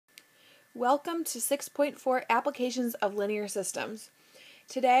Welcome to 6.4 Applications of Linear Systems.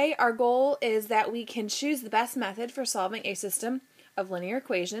 Today our goal is that we can choose the best method for solving a system of linear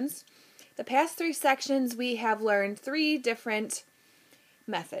equations. The past three sections we have learned three different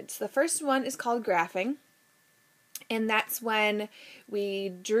methods. The first one is called graphing, and that's when we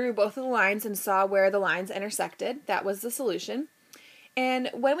drew both of the lines and saw where the lines intersected. That was the solution. And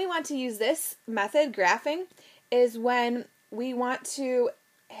when we want to use this method, graphing, is when we want to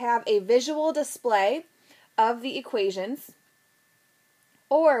have a visual display of the equations,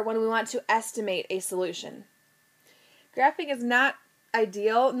 or when we want to estimate a solution. Graphing is not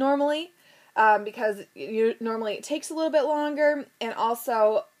ideal normally because normally it takes a little bit longer, and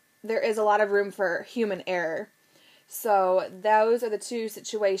also there is a lot of room for human error. So those are the two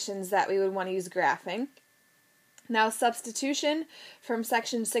situations that we would want to use graphing. Now, substitution from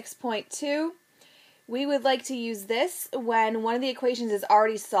section 6.2. We would like to use this when one of the equations is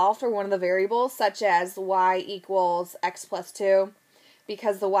already solved for one of the variables, such as y equals x plus 2,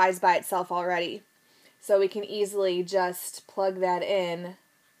 because the y is by itself already. So we can easily just plug that in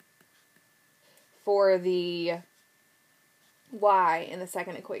for the y in the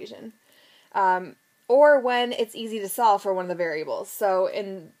second equation. Or when it's easy to solve for one of the variables. So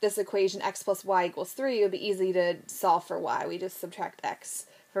in this equation, x plus y equals 3, it would be easy to solve for y. We just subtract x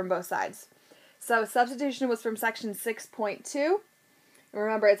from both sides. So substitution was from section 6.2.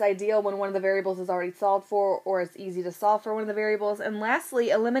 Remember, it's ideal when one of the variables is already solved for, or it's easy to solve for one of the variables. And lastly,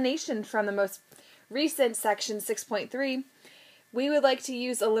 elimination from the most recent section 6.3. We would like to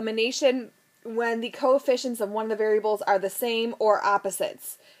use elimination when the coefficients of one of the variables are the same or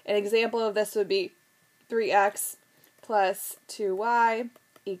opposites. An example of this would be 3x plus 2y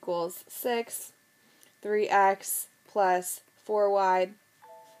equals 6. 3x plus 4y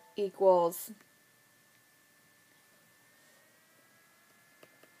equals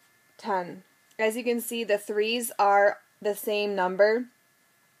 10. As you can see, the 3's are the same number.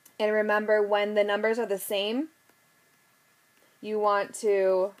 And remember, when the numbers are the same, you want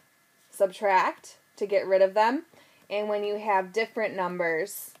to subtract to get rid of them. And when you have different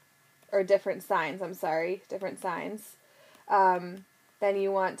numbers, or different signs, then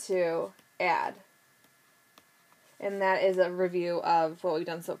you want to add. And that is a review of what we've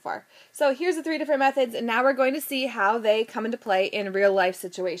done so far. So here's the three different methods, and now we're going to see how they come into play in real life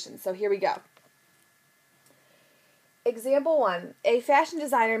situations. So here we go. Example 1. A fashion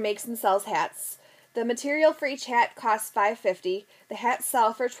designer makes and sells hats. The material for each hat costs $5.50. The hats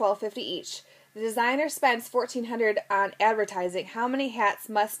sell for $12.50 each. The designer spends $1,400 on advertising. How many hats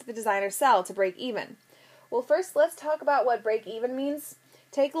must the designer sell to break even? Well, first let's talk about what break even means.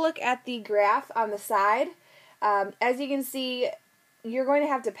 Take a look at the graph on the side. As you can see, you're going to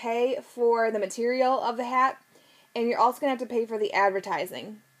have to pay for the material of the hat, and you're also going to have to pay for the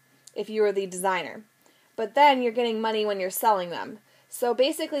advertising if you are the designer. But then you're getting money when you're selling them. So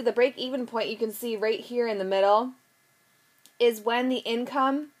basically the break-even point you can see right here in the middle is when the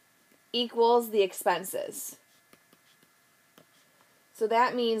income equals the expenses. So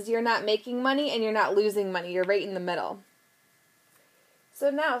that means you're not making money and you're not losing money. You're right in the middle. So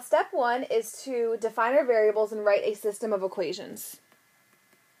now, step 1 is to define our variables and write a system of equations.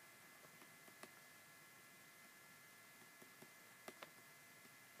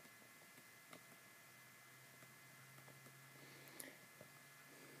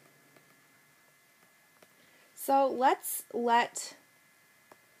 So let's let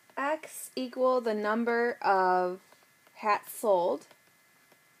x equal the number of hats sold,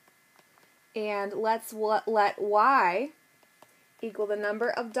 and let's let y equal the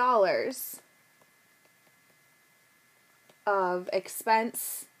number of dollars of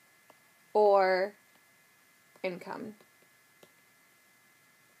expense or income.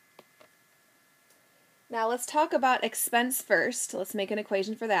 Now let's talk about expense first. Let's make an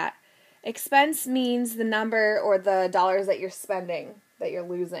equation for that. Expense means the number or the dollars that you're spending, that you're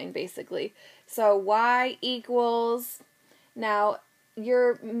losing, basically. So y equals, now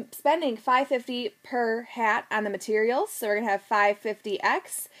you're spending $5.50 per hat on the materials, so we're going to have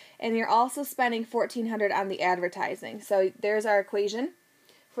 $5.50x, and you're also spending $1,400 on the advertising. So there's our equation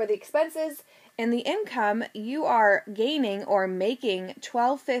for the expenses. And the income, you are gaining or making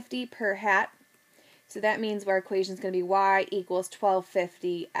 $12.50 per hat, so that means our equation is going to be y equals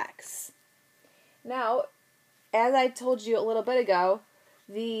 1250x. Now, as I told you a little bit ago,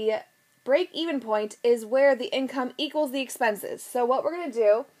 the break-even point is where the income equals the expenses. So what we're going to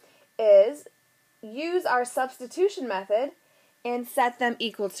do is use our substitution method and set them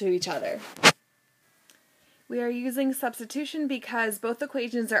equal to each other. We are using substitution because both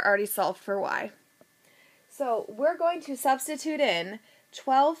equations are already solved for y. So we're going to substitute in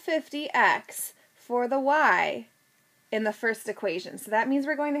 1250x for the y in the first equation. So that means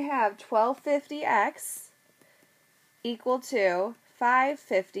we're going to have 1250x equal to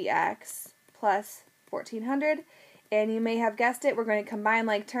 550x plus 1400. And you may have guessed it, we're going to combine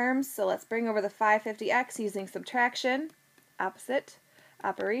like terms. So let's bring over the 550x using subtraction, opposite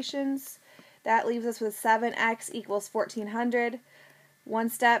operations. That leaves us with 7x equals 1400. One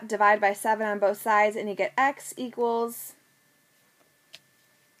step, divide by 7 on both sides, and you get x equals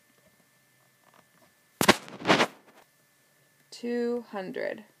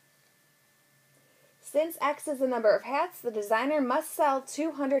 200. Since x is the number of hats, the designer must sell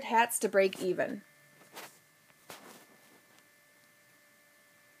 200 hats to break even.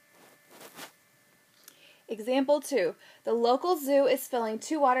 Example 2. The local zoo is filling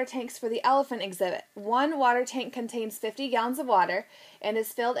 2 water tanks for the elephant exhibit. One water tank contains 50 gallons of water and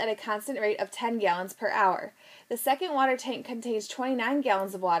is filled at a constant rate of 10 gallons per hour. The second water tank contains 29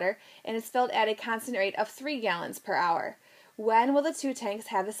 gallons of water and is filled at a constant rate of 3 gallons per hour. When will the 2 tanks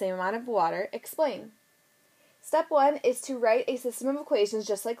have the same amount of water? Explain. Step 1 is to write a system of equations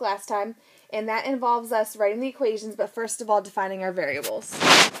just like last time, and that involves us writing the equations, but first of all defining our variables.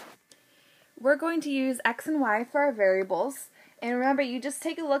 We're going to use x and y for our variables, and remember, you just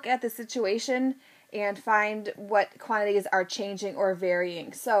take a look at the situation and find what quantities are changing or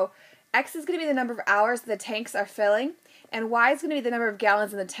varying. So x is going to be the number of hours the tanks are filling, and y is going to be the number of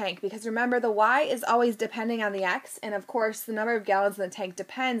gallons in the tank, because remember, the y is always depending on the x, and of course the number of gallons in the tank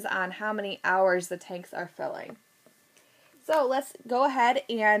depends on how many hours the tanks are filling. So let's go ahead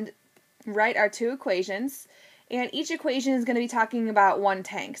and write our 2 equations. And each equation is going to be talking about one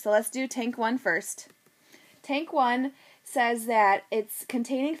tank. So let's do tank 1 first. Tank 1 says that it's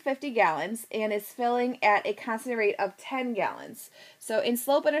containing 50 gallons and is filling at a constant rate of 10 gallons. So in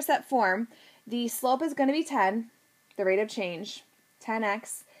slope-intercept form, the slope is going to be 10, the rate of change,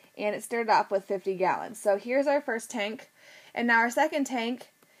 10x, and it started off with 50 gallons. So here's our first tank, and now our second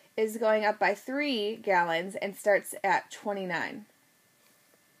tank is going up by 3 gallons and starts at 29.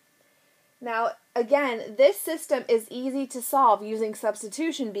 Now, again, this system is easy to solve using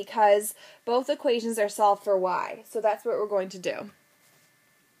substitution because both equations are solved for y. So that's what we're going to do.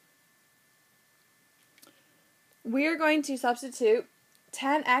 We are going to substitute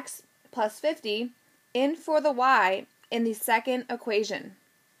 10x plus 50 in for the y in the second equation.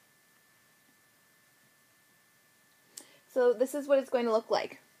 So this is what it's going to look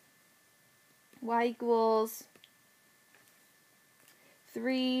like. Y equals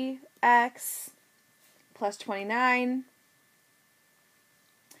 3x plus 29,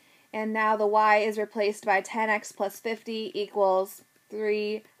 and now the y is replaced by 10x plus 50 equals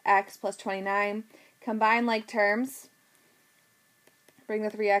 3x plus 29. Combine like terms, bring the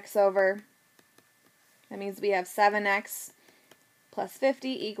 3x over. That means we have 7x plus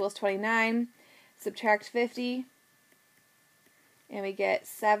 50 equals 29. Subtract 50, and we get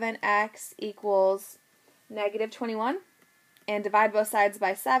 7x equals negative 21. And divide both sides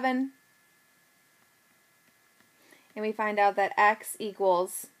by 7, and we find out that x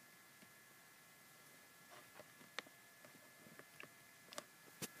equals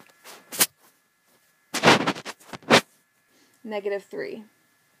negative 3.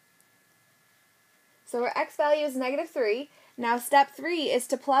 So our x value is negative 3. Now step 3 is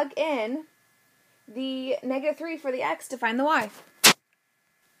to plug in the negative 3 for the x to find the y.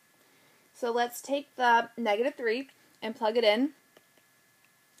 So let's take the negative 3 and plug it in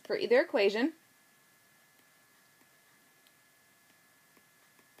for either equation.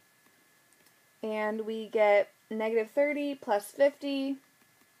 And we get negative 30 plus 50,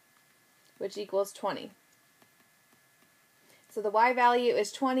 which equals 20. So the y value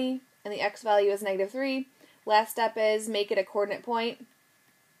is 20, and the x value is negative 3. Last step is make it a coordinate point.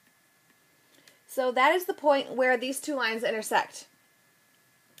 So that is the point where these 2 lines intersect.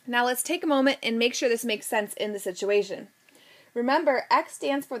 Now let's take a moment and make sure this makes sense in the situation. Remember, x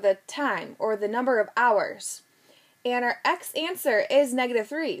stands for the time, or the number of hours. And our x answer is negative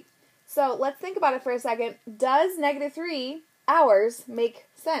 3. So let's think about it for a second. Does negative 3 hours make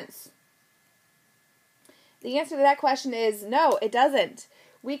sense? The answer to that question is no, it doesn't.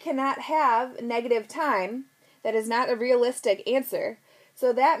 We cannot have negative time. That is not a realistic answer.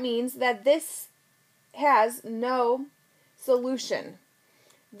 So that means that this has no solution.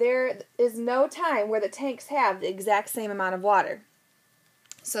 There is no time where the tanks have the exact same amount of water.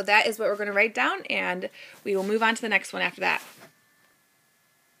 So that is what we're going to write down, and we will move on to the next one after that.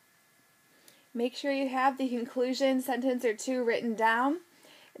 Make sure you have the conclusion sentence or 2 written down.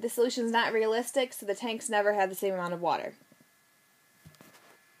 The solution is not realistic, so the tanks never have the same amount of water.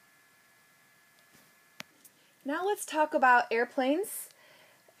 Now let's talk about airplanes.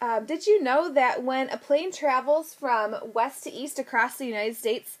 Did you know that when a plane travels from west to east across the United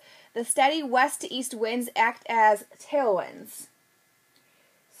States, the steady west to east winds act as tailwinds?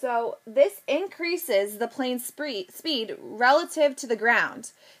 So this increases the plane's speed relative to the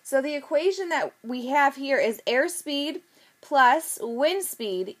ground. So the equation that we have here is airspeed plus wind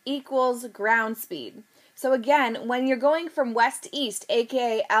speed equals ground speed. So again, when you're going from west to east,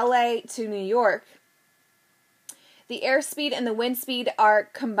 aka LA to New York, the airspeed and the wind speed are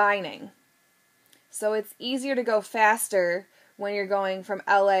combining. So it's easier to go faster when you're going from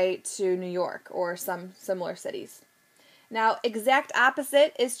LA to New York or some similar cities. Now, exact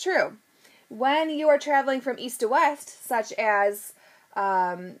opposite is true. When you are traveling from east to west, such as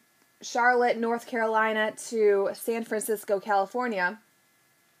Charlotte, North Carolina to San Francisco, California,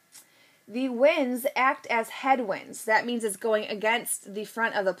 the winds act as headwinds. That means it's going against the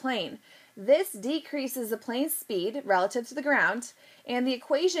front of the plane. This decreases the plane's speed relative to the ground, and the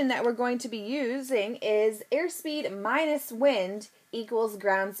equation that we're going to be using is airspeed minus wind equals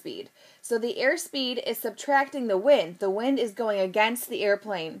ground speed. So the airspeed is subtracting the wind. The wind is going against the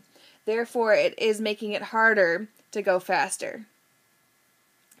airplane. Therefore, it is making it harder to go faster.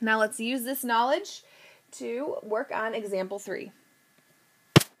 Now let's use this knowledge to work on example 3.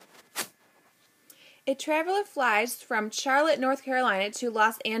 A traveler flies from Charlotte, North Carolina to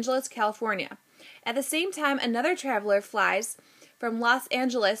Los Angeles, California. At the same time, another traveler flies from Los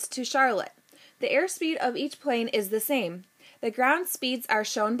Angeles to Charlotte. The airspeed of each plane is the same. The ground speeds are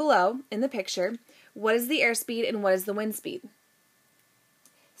shown below in the picture. What is the airspeed and what is the wind speed?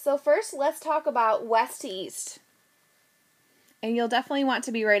 So first, let's talk about west to east. And you'll definitely want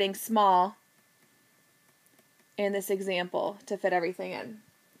to be writing small in this example to fit everything in.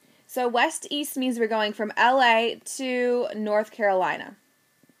 So west to east means we're going from LA to North Carolina.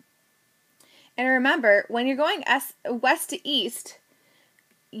 And remember, when you're going west to east,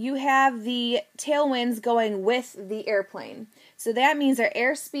 you have the tailwinds going with the airplane. So that means our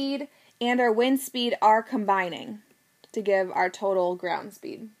airspeed and our wind speed are combining to give our total ground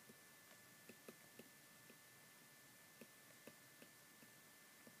speed.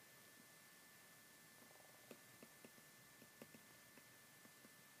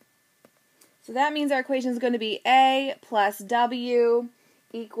 So that means our equation is going to be A plus W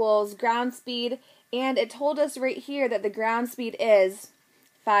equals ground speed, and it told us right here that the ground speed is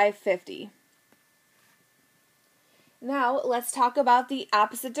 550. Now let's talk about the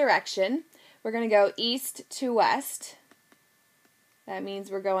opposite direction. We're going to go east to west. That means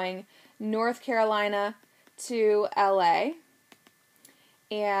we're going North Carolina to LA.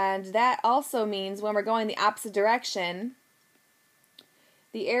 And that also means when we're going the opposite direction,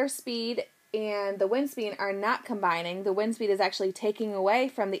 the airspeed and the wind speed are not combining. The wind speed is actually taking away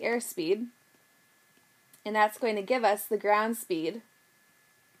from the airspeed. And that's going to give us the ground speed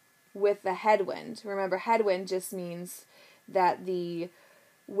with the headwind. Remember, headwind just means that the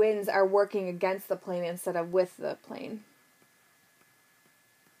winds are working against the plane instead of with the plane.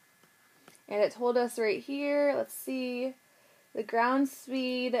 And it told us right here, let's see, the ground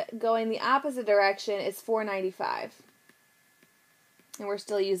speed going the opposite direction is 495. And we're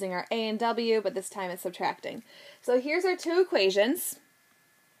still using our A and W, but this time it's subtracting. So here's our two equations.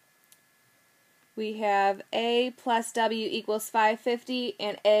 We have A plus W equals 550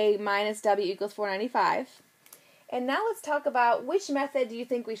 and A minus W equals 495. And now let's talk about which method do you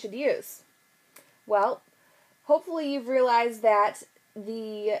think we should use? Well, hopefully you've realized that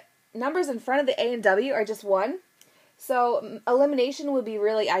the numbers in front of the A and W are just 1. So elimination would be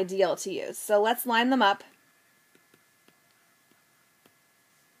really ideal to use. So let's line them up.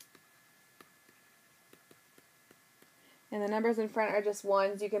 And the numbers in front are just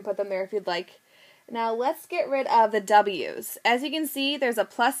 1s. You can put them there if you'd like. Now let's get rid of the W's. As you can see, there's a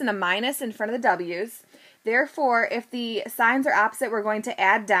plus and a minus in front of the W's. Therefore, if the signs are opposite, we're going to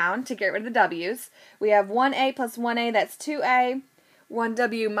add down to get rid of the W's. We have 1A plus 1A, that's 2A.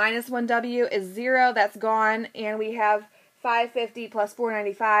 1W minus 1W is 0, that's gone. And we have 550 plus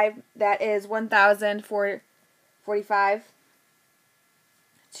 495, that is 1,045.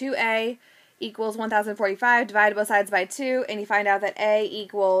 2A equals 1,045, divide both sides by 2, and you find out that A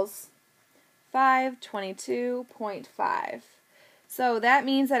equals 522.5. So that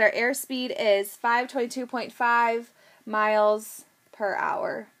means that our airspeed is 522.5 miles per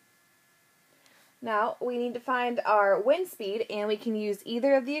hour. Now we need to find our wind speed, and we can use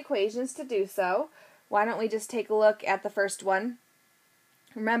either of the equations to do so. Why don't we just take a look at the first one?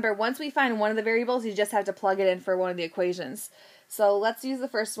 Remember, once we find one of the variables, you just have to plug it in for one of the equations. So let's use the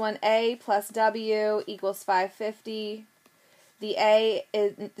first one. A plus W equals 550. The A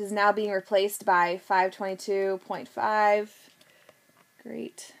is now being replaced by 522.5.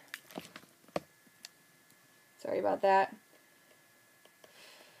 Great. Sorry about that.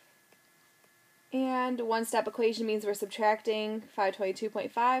 And one-step equation means we're subtracting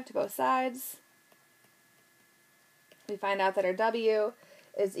 522.5 to both sides. We find out that our W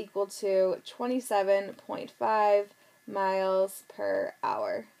is equal to 27.5 miles per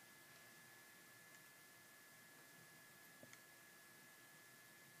hour.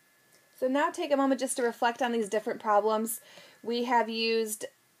 So now take a moment just to reflect on these different problems. We have used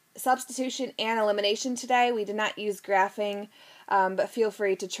substitution and elimination today. We did not use graphing, but feel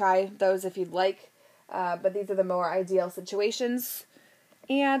free to try those if you'd like. But these are the more ideal situations.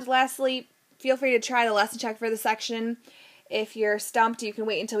 And lastly, feel free to try the lesson check for the section. If you're stumped, you can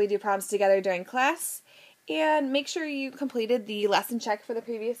wait until we do problems together during class. And make sure you completed the lesson check for the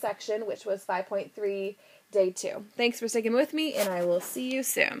previous section, which was 5.3, day 2. Thanks for sticking with me, and I will see you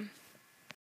soon.